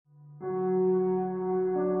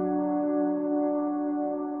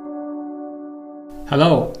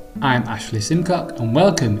Hello, I'm Ashley Simcock and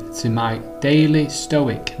welcome to my Daily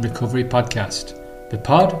Stoic Recovery Podcast, the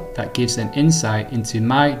pod that gives an insight into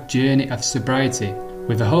my journey of sobriety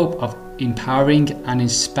with the hope of empowering and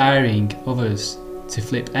inspiring others to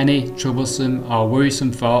flip any troublesome or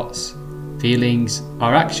worrisome thoughts, feelings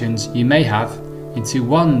or actions you may have into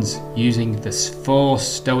ones using the 4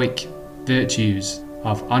 Stoic virtues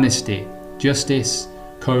of honesty, justice,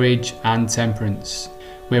 courage and temperance.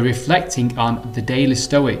 We're reflecting on The Daily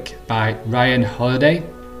Stoic by Ryan Holiday,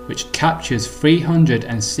 which captures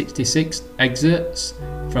 366 excerpts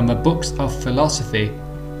from the books of philosophy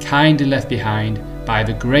kindly left behind by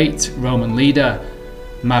the great Roman leader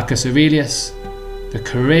Marcus Aurelius, the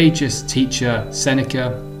courageous teacher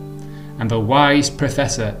Seneca, and the wise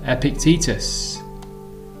professor Epictetus.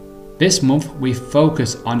 This month we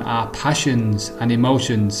focus on our passions and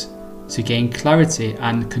emotions to gain clarity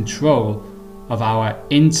and control of our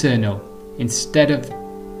internal instead of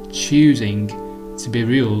choosing to be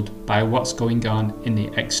ruled by what's going on in the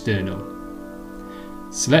external.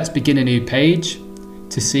 So let's begin a new page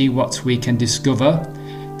to see what we can discover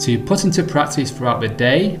to put into practice throughout the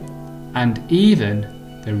day and even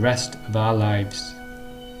the rest of our lives.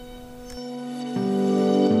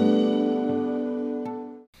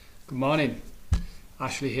 Good morning,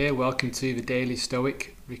 Ashley here. Welcome to the Daily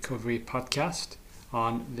Stoic Recovery Podcast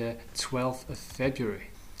on the 12th of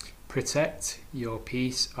February. Protect your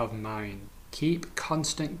peace of mind. Keep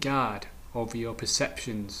constant guard over your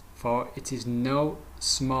perceptions, for it is no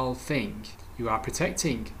small thing you are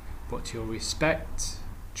protecting, but your respect,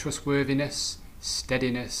 trustworthiness,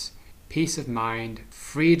 steadiness, peace of mind,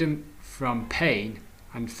 freedom from pain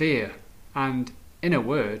and fear, and, in a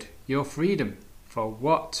word, your freedom. For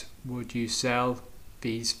what would you sell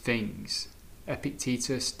these things?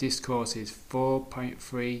 Epictetus Discourses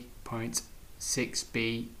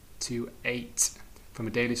 4.3.6b to 8 from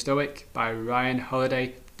A Daily Stoic by Ryan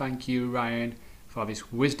Holiday. Thank you, Ryan, for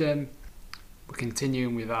this wisdom. We're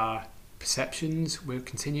continuing with our perceptions. We're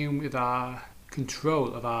continuing with our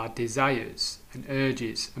control of our desires and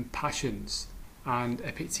urges and passions. And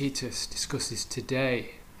Epictetus discusses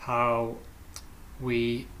today how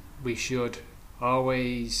we should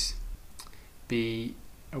always be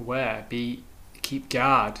aware, keep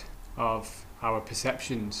guard of our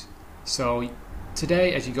perceptions. So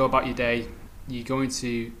today, as you go about your day, you're going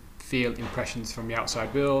to feel impressions from the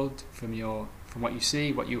outside world, from what you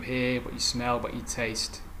see, what you hear, what you smell, what you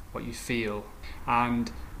taste, what you feel,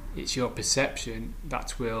 and it's your perception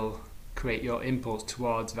that will create your impulse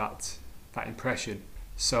towards that impression.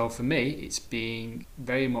 So for me, it's being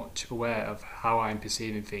very much aware of how I'm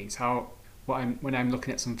perceiving things, when I'm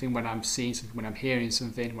looking at something, when I'm seeing something, when I'm hearing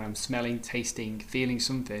something, when I'm smelling, tasting, feeling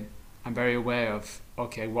something, I'm very aware of,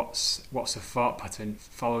 okay, what's a thought pattern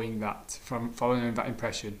following that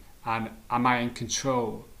impression, and am I in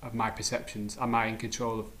control of my perceptions? Am I in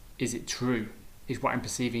control of, is it true? Is what I'm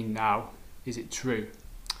perceiving now, is it true?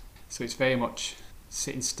 So it's very much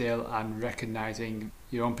sitting still and recognizing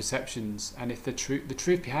your own perceptions and if the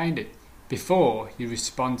truth behind it before you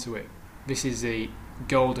respond to it. This is the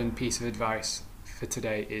golden piece of advice for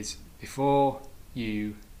today: is before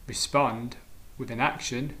you respond with an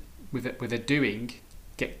action, with a doing,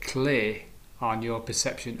 get clear on your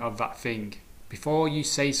perception of that thing. Before you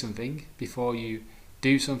say something, before you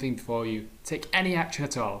do something, before you take any action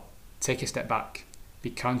at all, take a step back,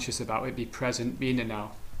 be conscious about it, be present, be in the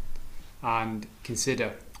now, and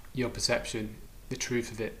consider your perception, the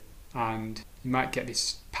truth of it. And you might get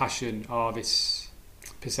this passion or this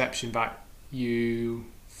perception that you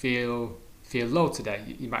feel low today.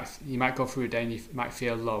 You might go through a day and you might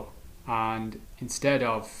feel low, and instead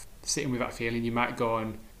of sitting with that feeling, you might go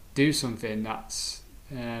and do something that's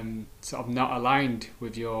sort of not aligned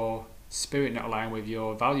with your spirit, not aligned with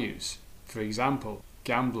your values. For example,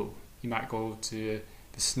 gamble. You might go to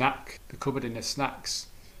the cupboard in the snacks,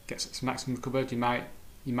 get some snacks from the cupboard. You might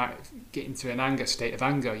get into an state of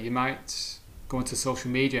anger. You might go into social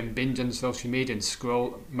media and binge on social media and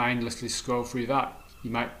mindlessly scroll through that. You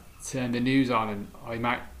might turn the news on, or you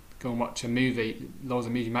might go and watch a movie, loads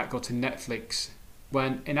of movies. You might go to Netflix,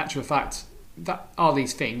 when in actual fact that all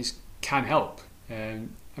these things can help.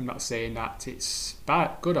 I'm not saying that it's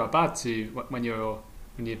good or bad to when you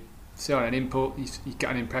see on an impulse, you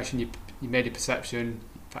get an impression, you made a perception,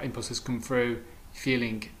 that impulse has come through,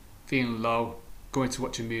 feeling low, going to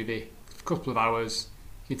watch a movie for a couple of hours,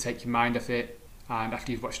 you can take your mind off it, and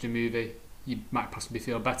after you've watched a movie you might possibly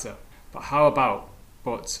feel better.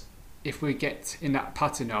 But if we get in that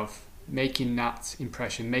pattern of making that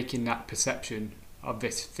impression, making that perception of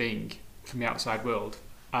this thing from the outside world,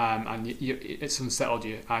 and it's unsettled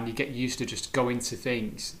you, and you get used to just going to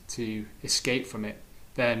things to escape from it,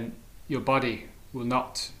 then your body will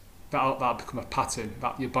not, that'll become a pattern,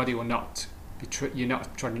 that your body will not be, you're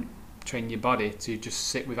not trying to train your body to just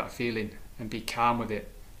sit with that feeling and be calm with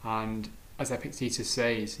it. And as Epictetus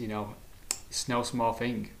says, it's no small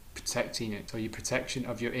thing, protecting it. So your protection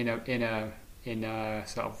of your inner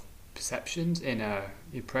sort of perceptions, inner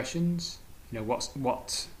impressions, what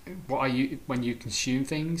are you, when you consume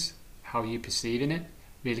things, how are you perceiving it,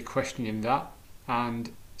 really questioning that.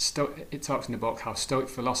 And it talks in the book how Stoic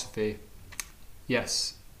philosophy,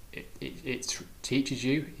 yes, it teaches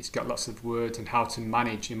you, it's got lots of words on how to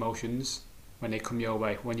manage emotions when they come your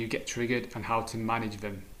way, when you get triggered, and how to manage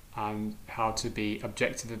them, and how to be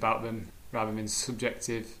objective about them rather than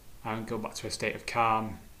subjective, and go back to a state of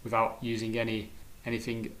calm without using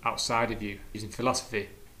anything outside of you, using philosophy.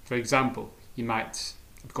 For example, you might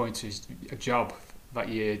go into a job that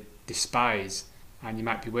you despise, and you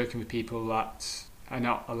might be working with people that are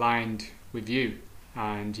not aligned with you,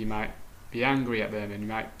 and you might be angry at them, and you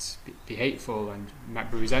might be hateful, and you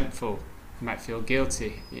might be resentful, you might feel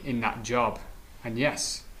guilty in that job. And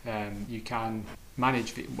yes, you can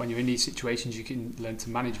manage, when you're in these situations, you can learn to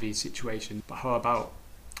manage these situations. But how about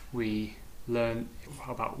we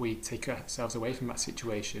take ourselves away from that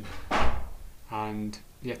situation, and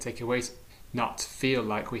take away, not feel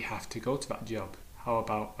like we have to go to that job? How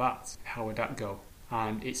about that? How would that go?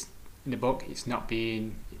 And it's in the book, it's not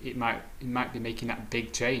being, it might be making that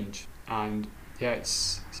big change. And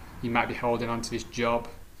you might be holding on to this job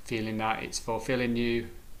feeling that it's fulfilling you,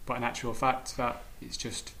 but in actual fact that it's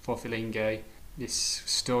just fulfilling this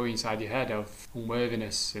story inside your head of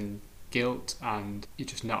unworthiness and guilt, and you're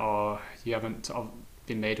just not, or you haven't sort of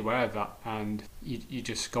been made aware of that, and you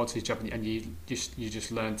just go to this job and you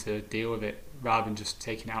just learn to deal with it, rather than just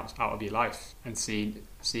taking it out of your life and seeing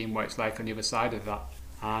what it's like on the other side of that.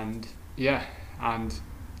 And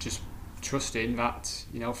just trusting that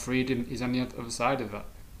freedom is on the other side of that.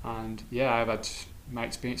 And I've had my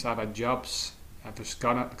experience. I've had jobs, I've just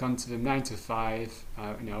gone to them 9 to 5.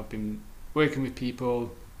 I've been working with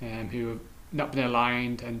people who have not been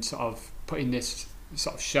aligned, and sort of putting this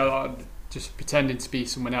sort of show on, just pretending to be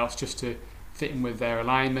someone else just to fit in with their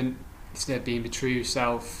alignment, instead of being the true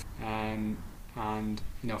self, and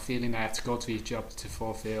feeling I had to go to these jobs to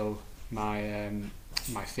fulfill my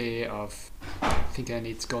fear of thinking I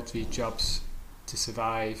need to go to these jobs to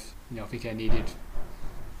survive. Thinking I needed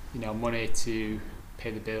money to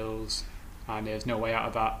pay the bills, and there's no way out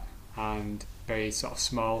of that. And very sort of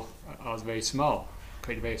small. I was very small,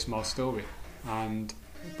 created a very small story. And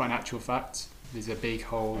but in actual fact, there's a big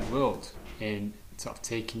whole world in sort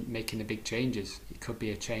of making the big changes. It could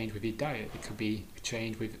be a change with your diet. It could be a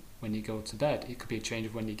change with when you go to bed. It could be a change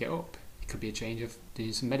of when you get up. It could be a change of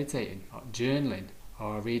doing some meditating, or journaling,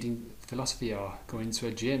 or reading philosophy, or going to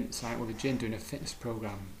a gym, signing up with a gym, doing a fitness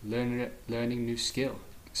program, learning new skill,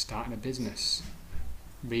 starting a business,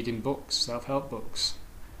 reading books, self-help books.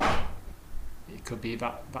 It could be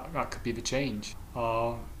that could be the change,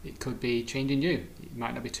 or it could be changing you. It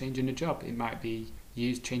might not be changing the job. It might be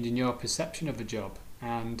you changing your perception of the job.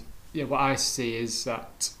 And what I see is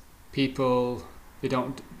that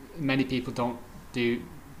many people don't do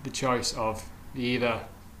the choice of either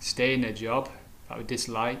stay in a job that we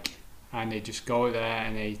dislike, and they just go there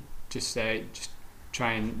and they just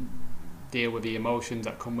try and deal with the emotions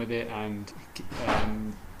that come with it, and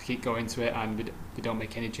keep going to it, and they don't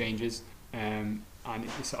make any changes, and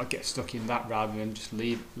they sort of get stuck in that rather than just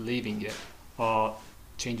leaving it or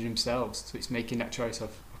changing themselves. So it's making that choice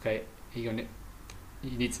of, okay, you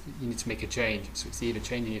need to make a change. So it's either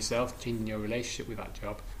changing yourself, changing your relationship with that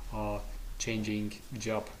job, or changing the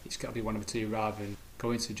job. It's got to be one of the two, rather than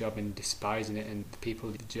going to the job and despising it, and the people,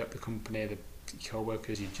 the job, the company, the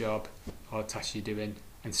co-workers, your job, or tasks you're doing,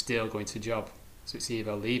 and still going to the job. So it's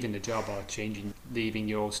either leaving the job or leaving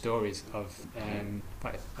your old stories of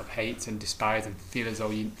hate and despise, and feel as though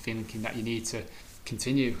you thinking that you need to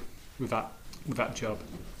continue with that job.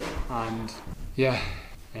 And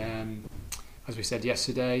as we said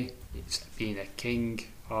yesterday, it's being a king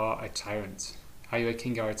or a tyrant. Are you a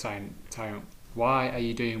king or a tyrant? Why are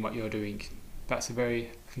you doing what you're doing? I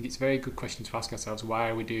think it's a very good question to ask ourselves. Why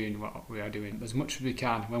are we doing what we are doing? As much as we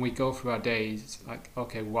can, when we go through our days, it's like,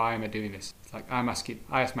 okay, why am I doing this? It's like I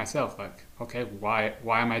ask myself, like, okay, why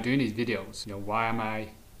am I doing these videos? Why am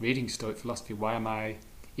I reading Stoic philosophy? Why am I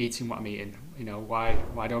eating what I'm eating? Why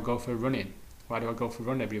do I go for running? Why do I go for a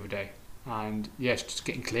run every other day? And it's just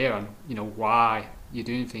getting clear on, why you're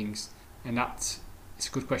doing things. And it's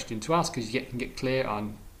a good question to ask, because you can get clear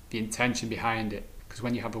on the intention behind it. because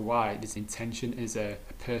when you have a why, there's intention, there's a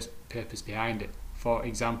purpose behind it. For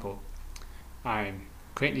example, I'm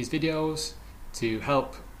creating these videos to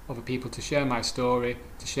help other people, to share my story,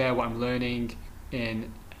 to share what I'm learning,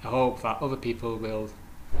 in a hope that other people will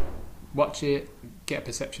watch it, get a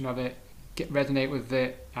perception of it, resonate with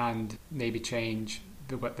it, and maybe change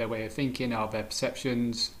their way of thinking or their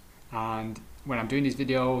perceptions. And when I'm doing these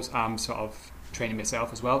videos, I'm sort of training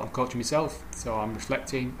myself as well. I'm coaching myself, so I'm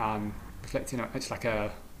reflecting. It's like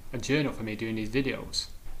a journal for me doing these videos.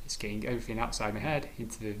 It's getting everything outside my head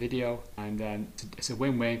into the video, and then it's a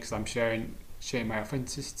win-win because I'm sharing my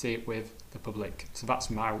authenticity with the public. So that's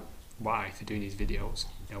my why for doing these videos.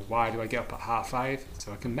 Why do I get up at 5:30?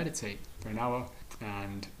 So I can meditate for an hour.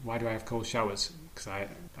 And why do I have cold showers? Because I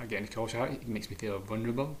get in a cold shower, it makes me feel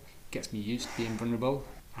vulnerable, gets me used to being vulnerable,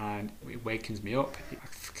 and it wakens me up. I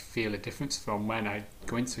feel a difference from when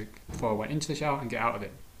before I went into the shower and get out of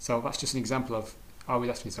it. So that's just an example of always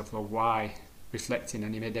asking yourself, well, why, reflecting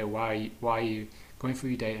on your midday, why are you going through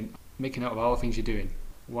your day and making note of all the things you're doing.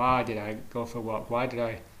 Why did I go for a walk? Why did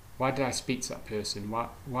I speak to that person?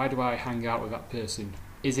 Why do I hang out with that person?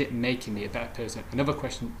 Is it making me a better person? Another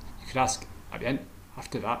question you could ask at the end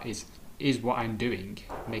after that is what I'm doing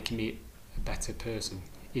making me a better person?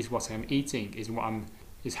 Is what I'm eating, is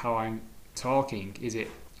how I'm talking, is it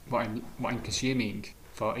what I'm consuming?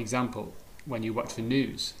 For example, when you watch the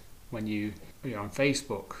news, when you're on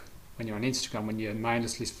Facebook, when you're on Instagram, when you're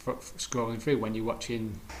mindlessly scrolling through, when you're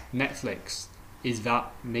watching Netflix, is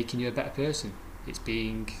that making you a better person? It's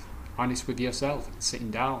being honest with yourself, sitting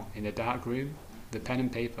down in a dark room with a pen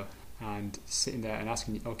and paper and sitting there and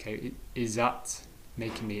asking, okay, is that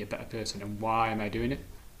making me a better person, and why am I doing it?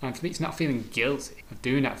 And for me, it's not feeling guilty of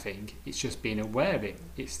doing that thing, it's just being aware of it,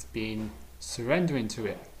 it's being surrendering to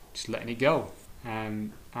it, just letting it go,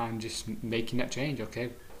 and just making that change. Okay,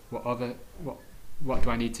 what do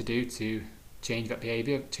I need to do to change that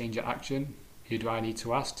behaviour, change that action? Who do I need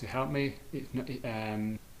to ask to help me?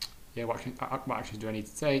 What actions do I need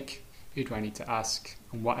to take? Who do I need to ask?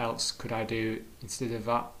 And what else could I do instead of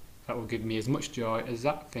that will give me as much joy as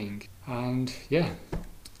that thing? And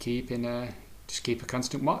keep a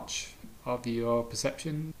constant watch of your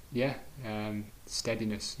perception.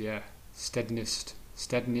 Steadiness,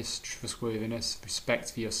 trustworthiness,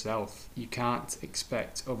 respect for yourself. You can't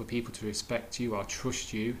expect other people to respect you or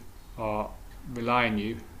trust you or rely on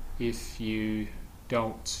you if you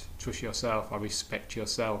don't trust yourself or respect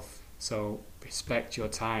yourself. So respect your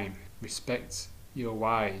time, respect your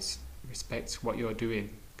whys, respect what you're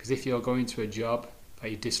doing. Because if you're going to a job that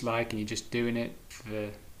you dislike and you're just doing it for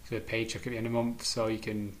a paycheck at the end of the month so you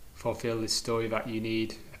can fulfill this story that you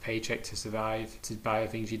need a paycheck to survive, to buy the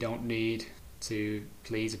things you don't need, to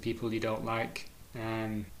please the people you don't like,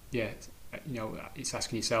 it's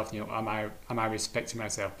asking yourself, am I respecting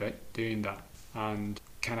myself by doing that? And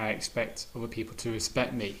can I expect other people to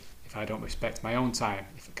respect me if I don't respect my own time?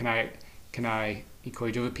 Can I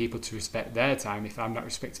encourage other people to respect their time if I'm not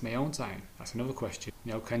respecting my own time? That's another question.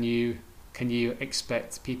 Can you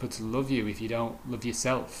expect people to love you if you don't love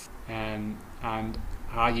yourself? And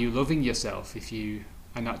are you loving yourself if you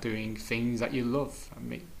are not doing things that you love?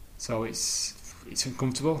 So it's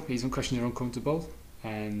uncomfortable. These questions are uncomfortable,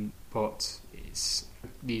 but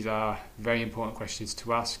these are very important questions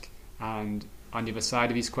to ask. And on the other side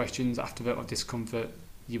of these questions, after the discomfort,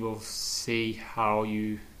 you will see how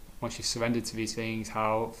once you've surrendered to these things,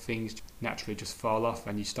 how things naturally just fall off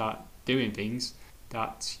and you start doing things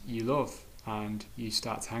that you love, and you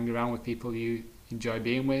start to hang around with people you enjoy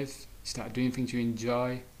being with. You start doing things you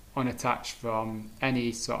enjoy, unattached from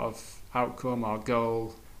any sort of outcome or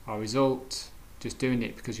goal or result, just doing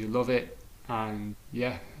it because you love it. And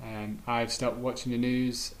I've stopped watching the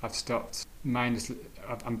news. I've stopped mindlessly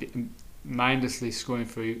scrolling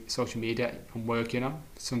through social media I'm working on.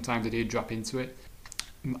 Sometimes I do drop into it.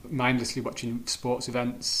 Mindlessly watching sports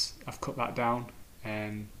events, I've cut that down.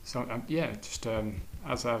 As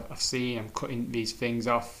I've seen, I'm cutting these things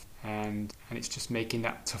off, and it's just making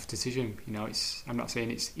that tough decision. I'm not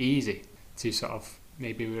saying it's easy to sort of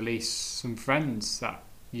maybe release some friends that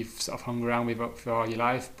you've sort of hung around with for all your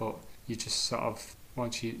life, but you just sort of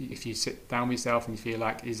if you sit down with yourself and you feel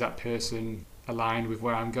like, is that person aligned with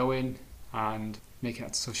where I'm going, and making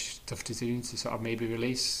that such tough decision to sort of maybe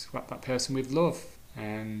release that person with love.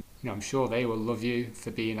 And I'm sure they will love you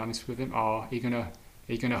for being honest with them. Or are you gonna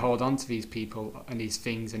hold on to these people and these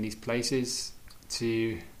things and these places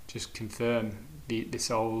to just confirm this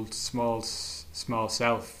old small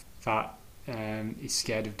self that is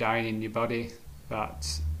scared of dying in your body,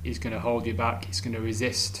 that is going to hold you back, it's going to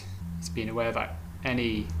resist. It's being aware that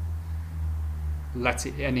any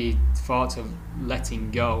thought of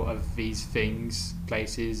letting go of these things,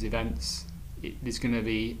 places, events, there's going to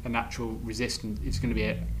be a natural resistance. It's going to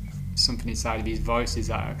be something inside of these voices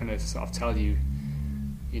that are going to sort of tell you,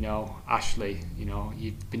 Ashley,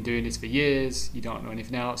 you've been doing this for years, you don't know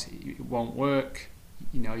anything else, it won't work.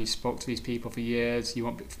 You spoke to these people for years, you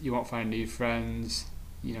won't find new friends.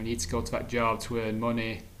 You need to go to that job to earn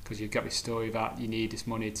money because you've got this story that you need this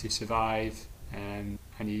money to survive, and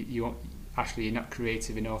you won't. Actually, you're not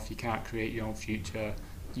creative enough. You can't create your own future.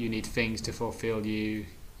 You need things to fulfill you.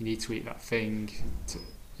 You need to eat that thing.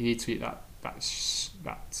 You need to eat that.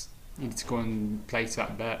 You need to go and place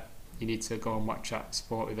that bet. You need to go and watch that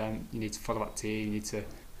sport event. You need to follow that team.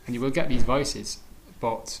 And you will get these voices,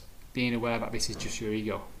 but being aware that this is just your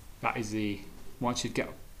ego. That is once you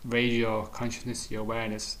raise your consciousness, your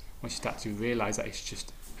awareness, once you start to realise that it's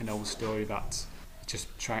just an old story that's just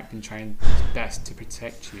been trying its best to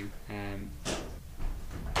protect you,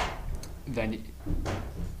 then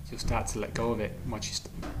you'll start to let go of it once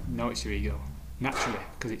you know it's your ego, naturally,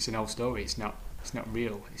 because it's an old story. It's not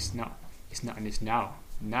real. It's not in this now.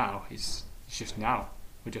 Now it's just now.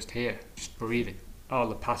 We're just here, just breathing. All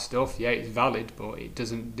the past stuff, yeah, it's valid, but it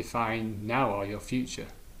doesn't define now or your future.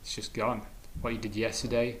 It's just gone. What you did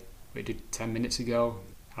yesterday, what you did 10 minutes ago,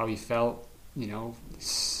 how you felt,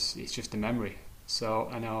 it's just a memory. So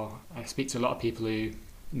I know I speak to a lot of people who,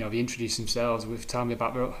 they introduce themselves with telling me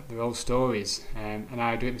about their old stories, and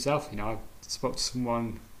I do it myself. I spoke to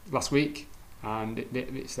someone last week, and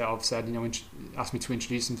it sort of said, asked me to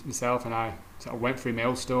introduce myself, and I sort of went through my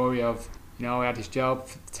old story of, I had this job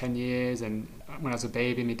for 10 years, and when I was a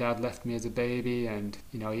baby, my dad left me as a baby, and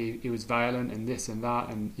he was violent and this and that,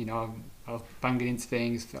 and I was banging into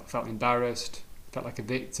things, felt embarrassed, felt like a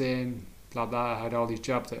victim, blah blah. I had all these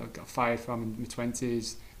jobs that I got fired from in my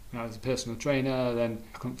 20s. I was a personal trainer, then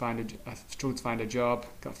I struggled to find a job,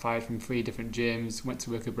 got fired from 3 different gyms, went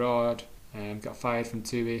to work abroad, got fired from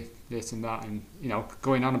TUI, this and that, and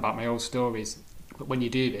going on about my old stories. But when you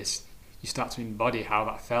do this, you start to embody how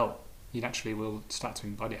that felt. You naturally will start to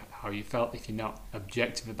embody how you felt if you're not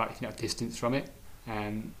objective about it, if you're not distant from it.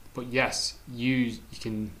 But yes, you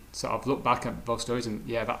can sort of look back at both stories and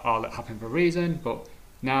that all happened for a reason, but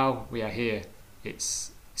now we are here.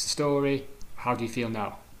 It's a story. How do you feel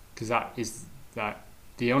now? Because that is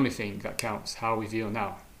the only thing that counts, how we feel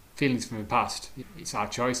now. Feelings from the past, it's our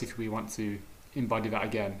choice if we want to embody that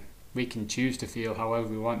again. We can choose to feel however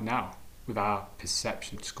we want now with our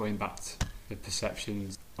perceptions, going back to the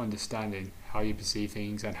perceptions, understanding how you perceive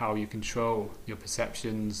things and how you control your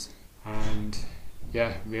perceptions, and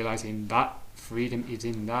realising that freedom is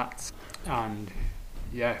in that. And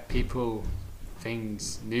people,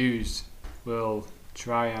 things, news will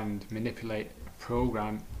try and manipulate a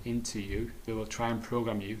program into you. They will try and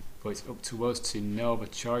program you, but it's up to us to know the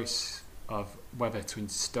choice of whether to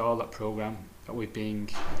install that program that we've been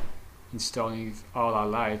installing all our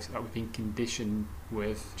lives, that we've been conditioned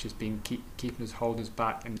with, which has been keeping us, holding us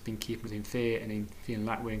back, and been keeping us in fear and in feeling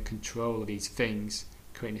like we're in control of these things,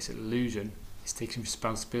 creating this illusion. It's taking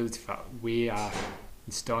responsibility for that. We are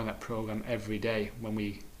installing that program every day when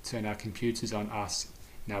we turn our computers on,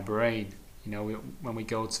 in our brain. When we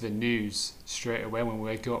go to the news, straight away when we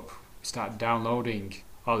wake up, we start downloading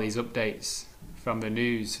all these updates from the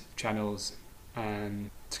news channels, and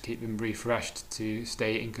to keep them refreshed, to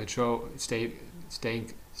stay in control, stay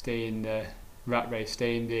in the rat race,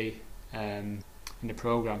 stay in the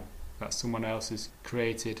program that someone else has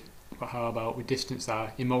created. But how about we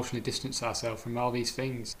emotionally distance ourselves from all these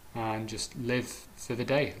things and just live for the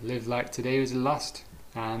day, live like today is the last,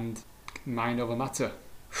 and mind over matter.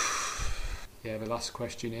 The last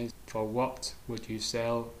question is, for what would you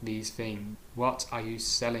sell these things? What are you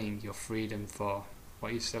selling your freedom for?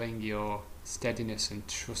 What are you selling your steadiness and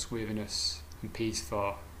trustworthiness and peace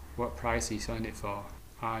for? What price are you selling it for?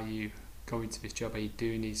 Are you going to this job? Are you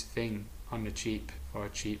doing these things on the cheap for a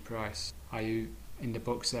cheap price? Are you, in the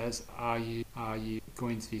book says, are you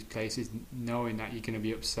going to these places knowing that you're going to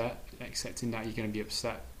be upset, accepting that you're going to be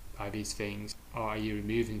upset by these things? Or are you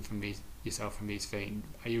removing yourself from these things?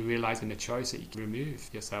 Are you realising the choice that you can remove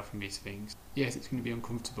yourself from these things? Yes, it's going to be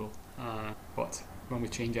uncomfortable, but when we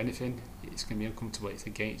change anything, it's going to be uncomfortable. It's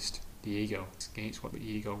against the ego. It's against what the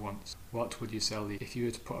ego wants. What would you sell if you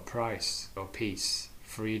were to put a price, your peace,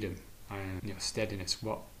 freedom, and your steadiness?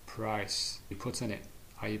 What price you put on it?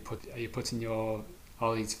 Are you putting all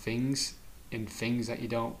these things in things that you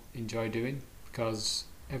don't enjoy doing? Because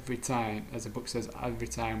every time, as the book says, every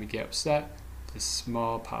time we get upset, this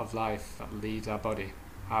small part of life that leaves our body,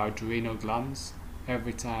 our adrenal glands,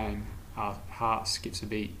 every time our heart skips a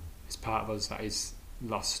beat, it's part of us that is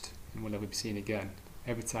lost and will never be seen again.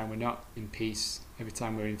 every time we're not in peace, every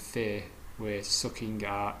time we're in fear, we're sucking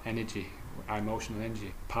our energy, our emotional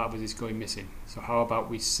energy. Part of us is going missing. So how about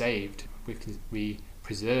we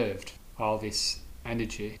preserved all this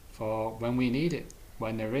energy for when we need it,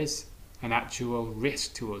 when there is an actual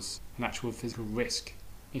risk to us, an actual physical risk,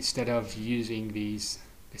 instead of using this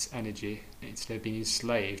energy, instead of being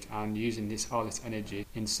enslaved and using all this energy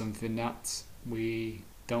in something that we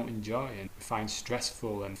don't enjoy and find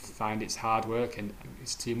stressful and find it's hard work and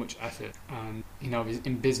it's too much effort. And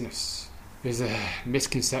in business, there's a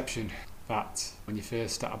misconception that when you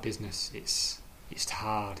first start a business, it's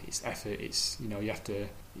hard, it's effort, you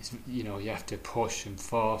have to push and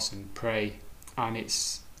force and pray. And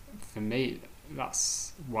for me,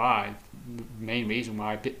 that's why the main reason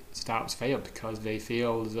why startups fail, because they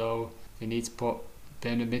feel as though they need to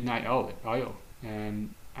burn the midnight oil.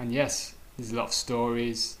 And yes, there's a lot of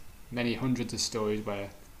stories, many hundreds of stories where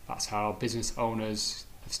that's how business owners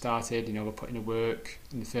have started. They put in the work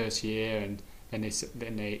in the first year and then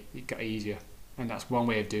it got easier, and that's one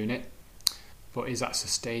way of doing it. But is that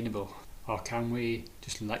sustainable, or can we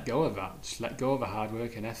just let go of that? Just let go of the hard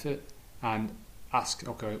work and effort and ask,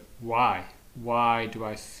 okay, why? Why do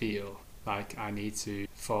I feel like I need to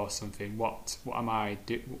force something? What am I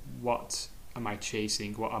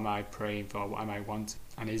chasing? What am I praying for? What am I wanting?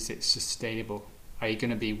 And is it sustainable? Are you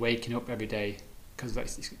going to be waking up every day because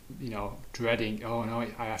dreading? Oh no,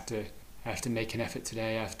 I have to make an effort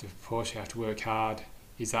today. I have to push. I have to work hard.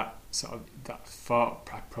 Is that that thought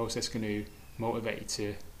process going to motivate you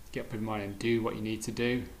to get up in the morning and do what you need to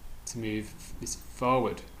do to move this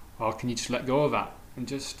forward? Or can you just let go of that and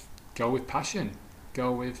just go with passion?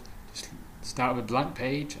 Just start with a blank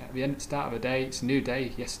page at the start of the day. It's a new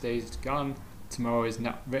day. Yesterday's gone. Tomorrow is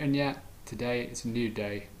not written yet. Today it's a new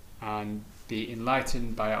day. And be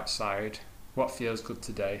enlightened by outside. What feels good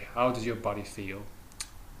today? How does your body feel?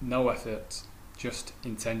 No effort, just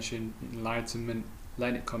intention, enlightenment,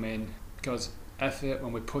 letting it come in. Because effort,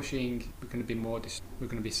 when we're pushing, it's going to be more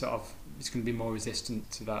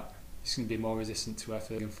resistant to that. It's going to be more resistant to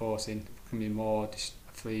effort and forcing. It's going to be more,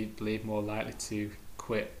 I believe, more likely to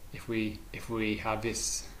quit if we have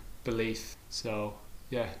this belief. So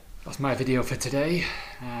yeah, that's my video for today,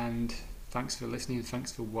 and thanks for listening,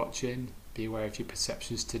 thanks for watching. Be aware of your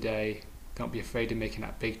perceptions today. Don't be afraid of making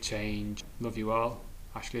that big change. Love you all.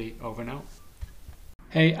 Ashley, over and out.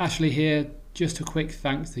 Hey, Ashley here. Just a quick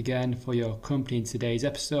thanks again for your company in today's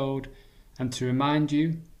episode, and to remind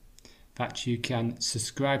you that you can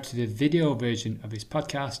subscribe to the video version of this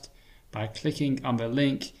podcast by clicking on the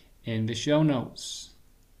link in the show notes.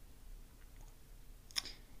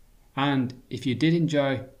 And if you did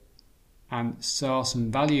enjoy and saw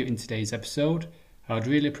some value in today's episode, I would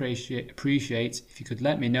really appreciate if you could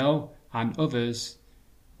let me know and others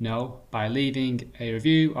know by leaving a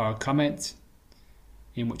review or a comment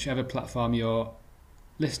in whichever platform you're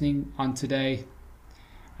listening on today,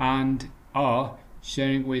 and or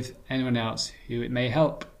sharing with anyone else who it may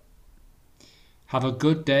help. Have a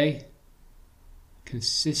good day.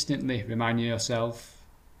 Consistently reminding yourself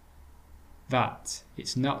that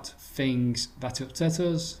it's not things that upset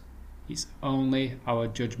us, it's only our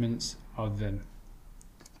judgments of them.